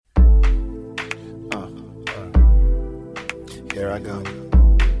Here I go.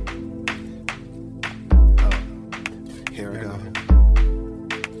 Here I go.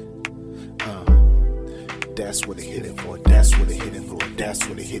 That's what they hit it for. That's what they hit it for. That's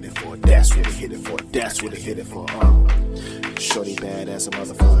what they hit it for. That's what they hit it for. That's what they hit it for. Shorty bad as a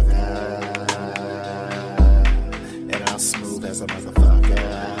motherfucker, and I'm smooth as a motherfucker.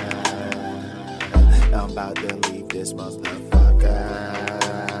 I'm about to leave this motherfucker.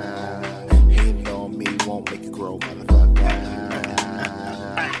 Hating on me won't make you grow, motherfucker.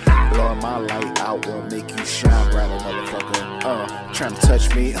 Blowing my light out won't make you shine brighter, motherfucker. Trying to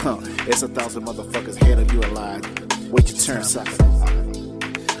touch me, it's 1,000 motherfuckers ahead of you alive. Wait your turn, sucker.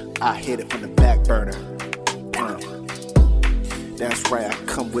 I hit it from the back burner. That's right, I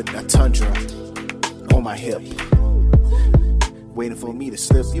come with a Tundra on my hip. Waiting for me to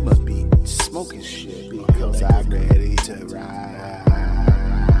slip, you must be smoking shit because I'm ready to ride.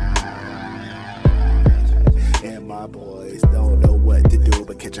 And my boys don't know what to do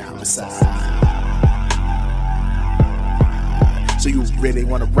but catch a homicide. So you really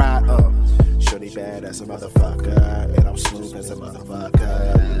wanna ride up? Shorty bad as a motherfucker, and I'm smooth as a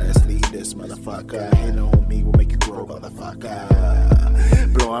motherfucker. Let's leave this motherfucker. Hit on me will make you grow,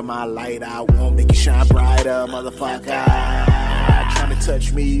 motherfucker. Blowing my light out won't make you shine brighter, motherfucker. Trying to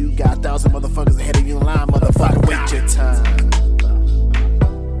touch me, you got 1,000 motherfuckers ahead of you in line, motherfucker. Wait your time.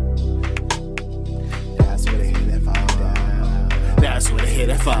 That's what they hit it for. That's what they hit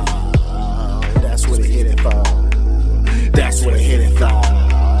it for. That's what they hit it for. That's what they hit it for.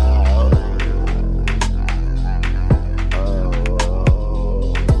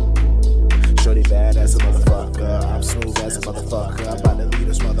 Shorty bad as a motherfucker. I'm smooth as a motherfucker. I'm about to leave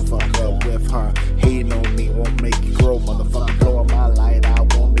this motherfucker with her. Hating on me won't make you grow, motherfucker. Blowing my light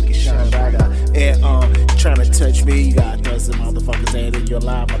out won't make you shine brighter. And trying to touch me, you got 1,000 motherfuckers ahead of your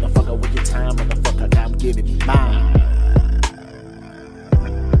line, motherfucker. With your time, motherfucker, I'm giving mine.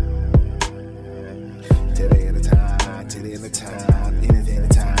 Today in the time, today in the time, anything in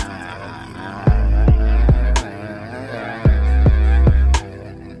the time.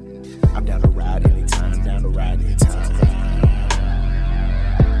 I'm down to ride anytime, down to ride anytime.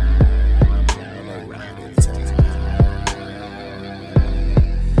 I'm down to ride anytime.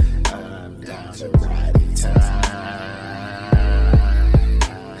 I'm down to ride anytime.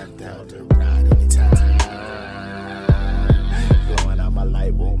 I'm down to ride anytime. Blowing out my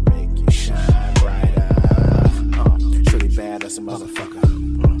light won't make you shine brighter. Shorty bad as a motherfucker.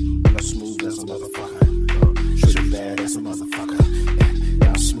 I'm smooth as a motherfucker. Shorty bad as a motherfucker. Yeah,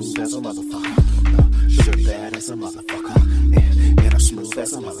 I'm smooth as a motherfucker.